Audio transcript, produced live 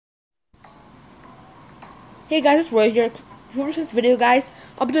Hey guys, it's Roy here. For this video, guys,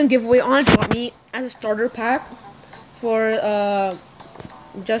 I'll be doing a giveaway on Adopt Me as a starter pack for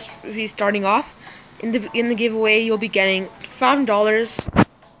just starting off. In the giveaway, you'll be getting $5.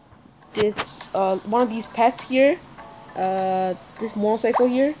 This one of these pets here, this motorcycle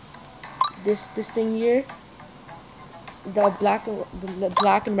here, this thing here, the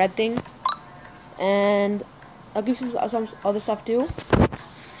black and red thing, and I'll give you some other stuff too.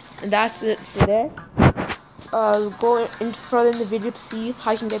 And that's it for there. Go in further in the video to see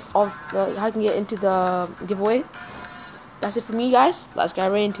how you can get into the giveaway. That's it for me, guys. Let's get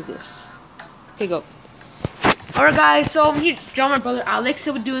right into this. Okay, go. Alright, guys. So I'm here to join my brother Alex.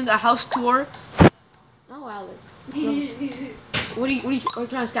 He'll be doing a house tour. Oh, Alex. What are you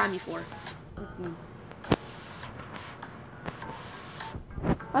trying to scam me for?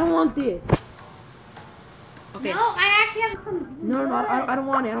 I don't want this. Okay. No, I actually have something good. No, I don't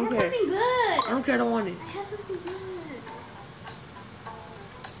want it. I don't care. Something good. I don't care. I don't want it. I have something good.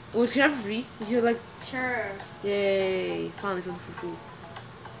 Oh, it's kind of free. You're like, Sure. yay! Finally something for free.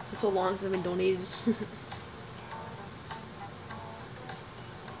 For so long since I've been donated.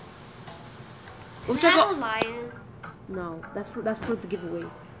 Can I have a lion? No, that's for the giveaway.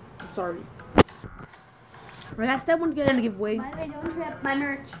 I'm sorry. Right, that's that one to get in the giveaway. By the way, don't trip my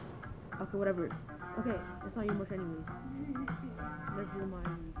merch. Okay, whatever. Okay, that's not your merch anyways. That's your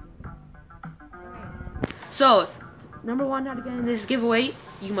mine. So, number one, how to get in this giveaway,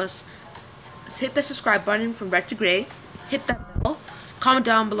 you must hit the subscribe button from red to gray. Hit that bell. Comment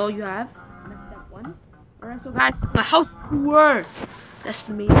down below you have. That's step one. Alright, so guys, the house tour. That's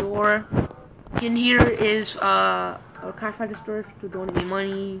the main door. In here is a cash register to donate me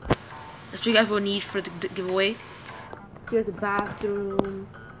money. That's what you guys will need for the giveaway. Here's the bathroom.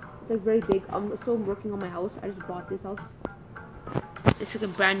 It's like very big. I'm still working on my house. I just bought this house. It's like a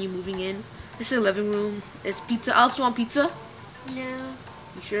brand new moving in. This is a living room. It's pizza. I also want pizza. No.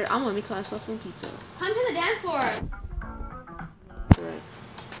 You sure? I'm gonna make myself some pizza. Come to the dance floor. Alright.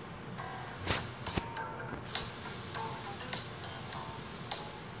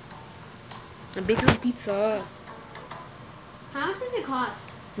 I'm baking some pizza. How much does it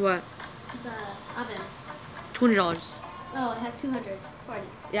cost? What? The oven. $20. Oh, it had 240.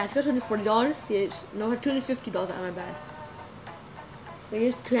 Yeah, it's got $240. Yes. No, $250. My bad. So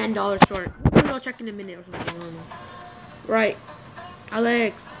here's $10 short. I'll check in a minute or something. I don't know. Right.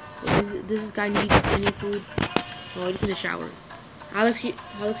 Alex, does this guy need any food? Oh, he's in the shower. Alex here.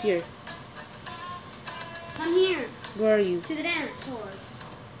 Come here. Where are you? To the dance floor.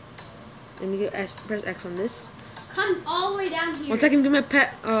 Let me press X on this. Come all the way down here. 1 second, give my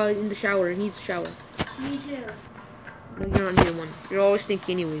pet in the shower. He needs a shower. Me too. No, you're not needing one. You're always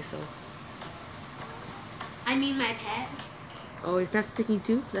stinky anyway, so. I mean my pet. Oh, your pet's stinky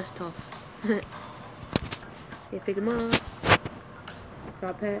too? That's tough. Okay, pick him up.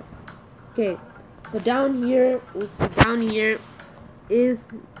 Drop pet. Okay, so down here is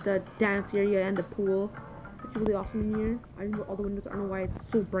the dance area and the pool. It's really awesome in here. I remove all the windows. I don't know why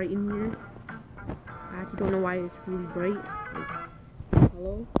it's so bright in here. I actually don't know why it's really bright.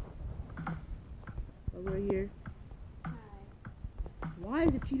 Hello? Over here. Why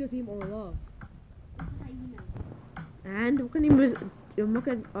is the cheetah's name Orlov? Hyena. And what kind of name is look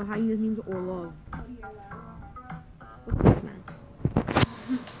at a hyena's name is Orlov. Oh, you're allowed. What's this, man?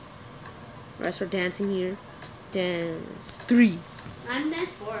 Alright, start dancing here. Dance 3. I'm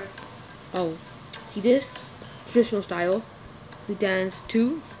dance 4. Oh, see this? Traditional style. We dance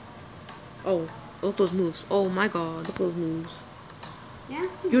 2. Oh, look at those moves. Oh my god, look at those moves.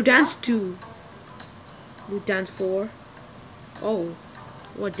 Dance 2. You dance 2. You dance 4. Oh,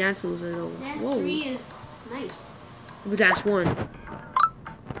 what dance moves are those? Dance Whoa. 3 is nice. We dance 1.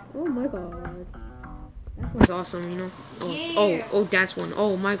 Oh my god. That one's awesome, you know. Yeah. Oh, dance 1.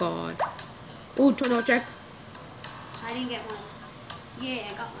 Oh my god. Oh, turn out check. I didn't get one. Yeah, I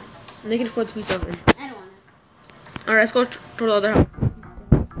got one. And they can afford the pizza oven. I don't want it. Alright, let's go to the other house.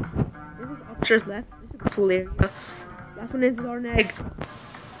 This is upstairs left. This is the pool area. Last one is our egg.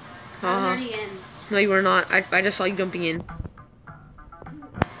 I'm already in. No, you were not. I just saw you jumping in.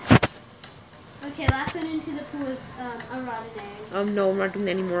 Okay, last one into the pool is a rotten egg. No, I'm not doing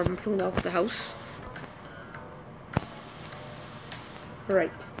that anymore. I'm pulling off the house.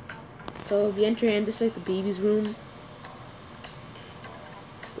 Alright. So if you enter in, this is like the baby's room.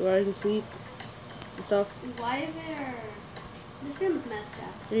 Where you can sleep and stuff. Why is there... This room's messed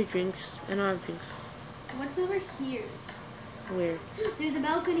up. Any drinks. I don't have drinks. What's over here? Where? There's a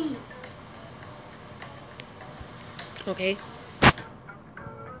balcony. Okay.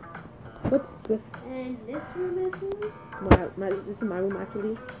 What's this? And this room is... This is my room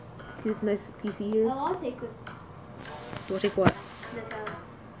actually. See this nice PC here? I'll take this. You want to take what? This house.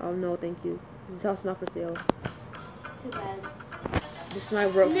 Oh no, thank you. This house is not for sale. Too bad. This is my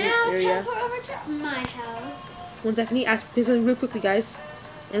work Now area. teleport over to my house. One second, I need to ask something real quickly,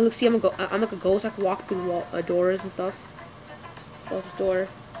 guys. And look, see, I'm like a ghost. I can walk through doors and stuff. Close this door.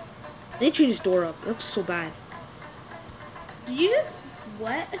 I need to change this door up. It looks so bad. Did you just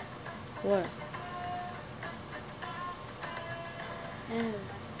what? What? Oh.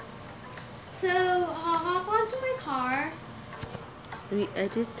 So I'll hop onto my car. Let me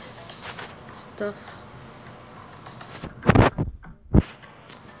edit stuff.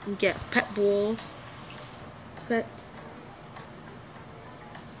 And get pet bowl. Pets.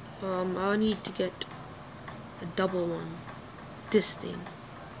 I need to get a double one. This thing.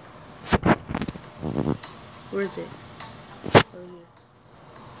 Where is it? Oh, here.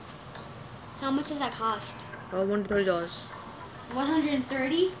 How much does that cost? $130.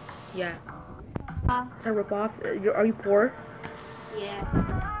 130? Yeah. Is that rip off? Are you poor? Yeah.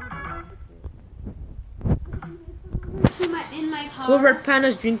 In my car. What Red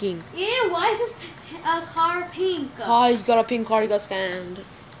Panda's drinking? Ew, why is this car pink? Oh, you got a pink car, you got scammed.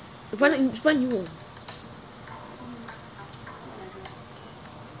 Find you one.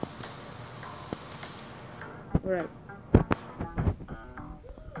 Alright.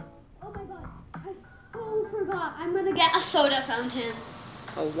 Oh my god, I so forgot. I'm gonna get a soda fountain.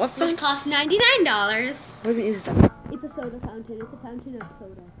 Oh, what Which fountain? costs $99. What even is that? It's a soda fountain. It's a fountain of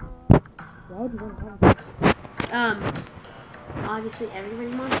soda. Why would you want to have that? Obviously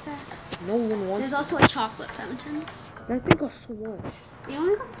everybody wants that. No one wants There's also a chocolate fountain. that thing costs so much. It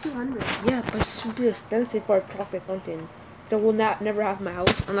only costs 200. Yeah, but it's super expensive for a chocolate fountain. That will never have in my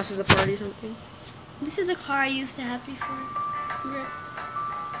house unless it's a party or something. This is the car I used to have before.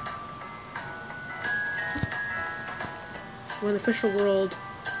 We're in the official world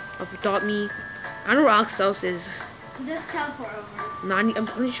of Adopt Me. I don't know where Alex's house is. Just teleport over. No, I'm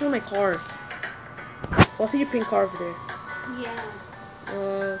pretty sure my car. I'll see your pink car over there. Yeah.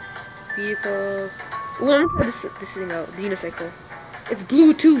 Vehicles. Oh, I'm gonna try this thing out. The unicycle. It's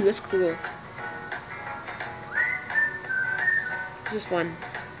blue too. That's cool. This is fun.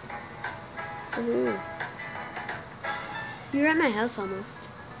 Ooh. You're at my house almost.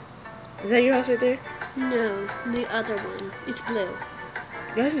 Is that your house right there? No, the other one. It's blue.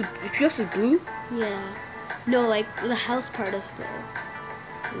 Your house is blue? Yeah. No, like the house part is blue.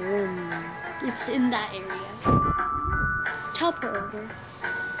 It's in that area. Teleport over.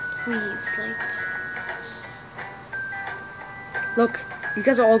 Please, like. Look, you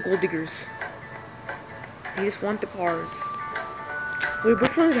guys are all gold diggers. You just want the cars. Wait,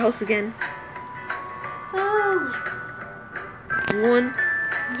 which one is your house again? Oh. One.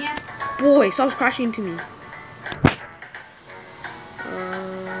 Yes. Boy, stop crashing into me.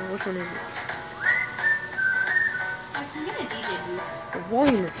 Which one is it? I can get a DJ booth. The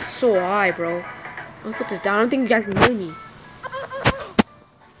volume is so high, bro. I'll put this down. I don't think you guys can hear me.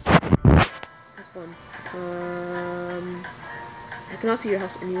 This one. I cannot see your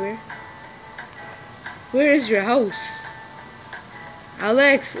house anywhere. Where is your house?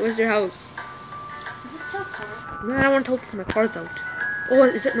 Alex, where's your house? This is teleport. Man, I don't want to teleport my car's out. Oh,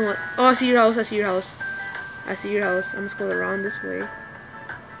 is it not? Oh, I see your house. I see your house. I see your house. I'm just going around this way.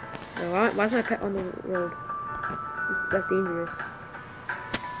 Why is my pet on the road? That's dangerous.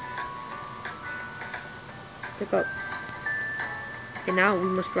 Pick up. Okay, now we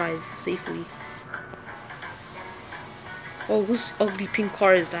must drive safely. Oh, whose ugly pink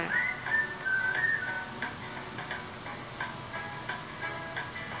car is that?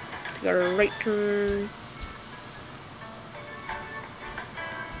 We got a right turn.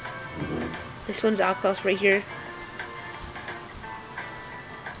 This one's Al's house right here.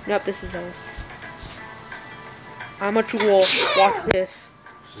 Nope, this is us. I'm a true wolf. Watch this.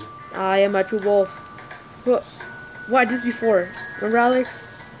 I am a true wolf. What? I did this before. Remember,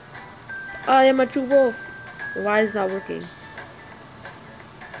 Alex? I am a true wolf. Why is it not working?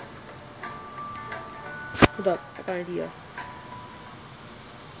 Hold up. I got an idea.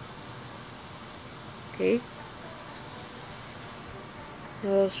 Okay.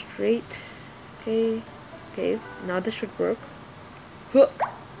 Now straight. Okay. Okay. Now this should work.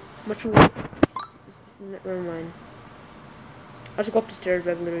 Much more. Never mind. I'll just go up the stairs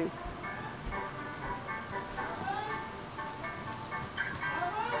regularly.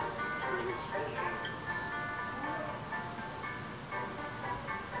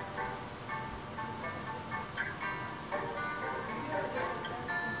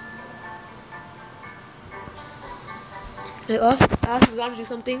 Alex is about to do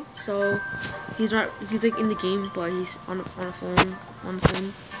something, so he's like in the game, but he's on the phone.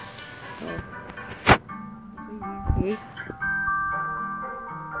 Okay.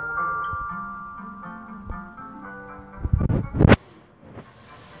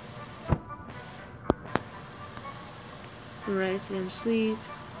 Alright, so I'm asleep.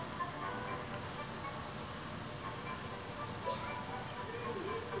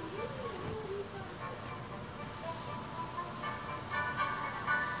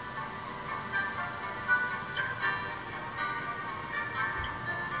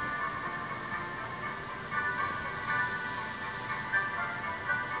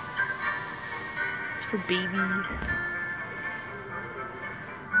 It's for babies.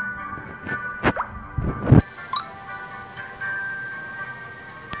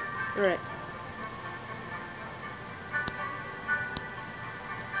 Alright.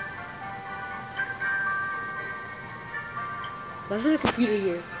 Why is there a computer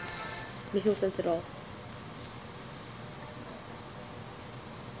here? Makes no sense at all.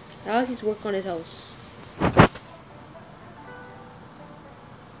 Alex needs to work on his house.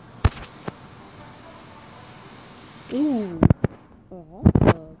 Ooh. Oh,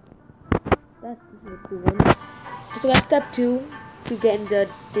 this is a cool one. So that's step 2 to get in the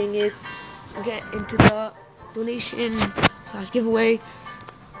thing is get into the donation / giveaway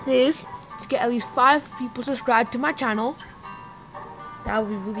is to get at least 5 people subscribed to my channel. That would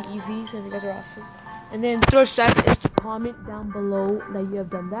be really easy since you guys are awesome. And then the third step is to comment down below that you have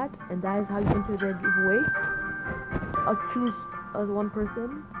done that, and that is how you enter the giveaway. I'll choose as one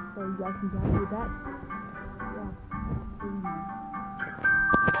person, so you guys can be happy with that. Yeah.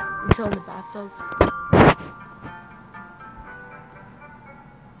 I'm still in the bathtub.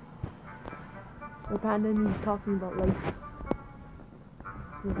 The panda is talking about life.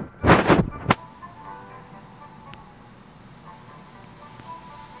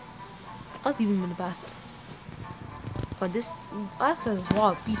 I'll leave him in the bath. But this Alex has a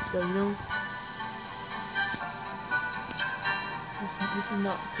lot of pizza, you know. This is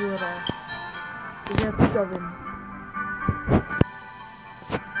not cool at all. Is there a pizza oven?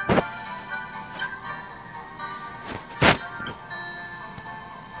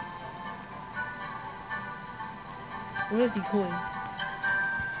 Where is he going?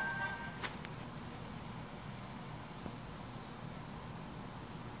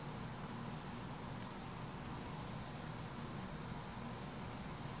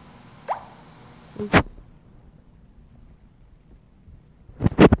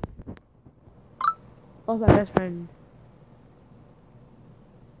 Oh, my best friend.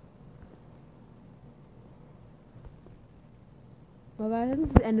 Well guys, this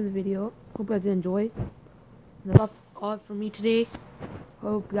is the end of the video. Hope you guys did enjoy. And that's all for me today.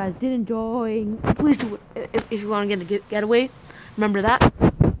 Hope you guys did enjoy. Please do it if you want to get a getaway. Remember that.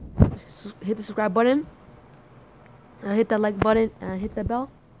 Hit the subscribe button. Hit that like button and hit that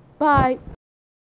bell. Bye.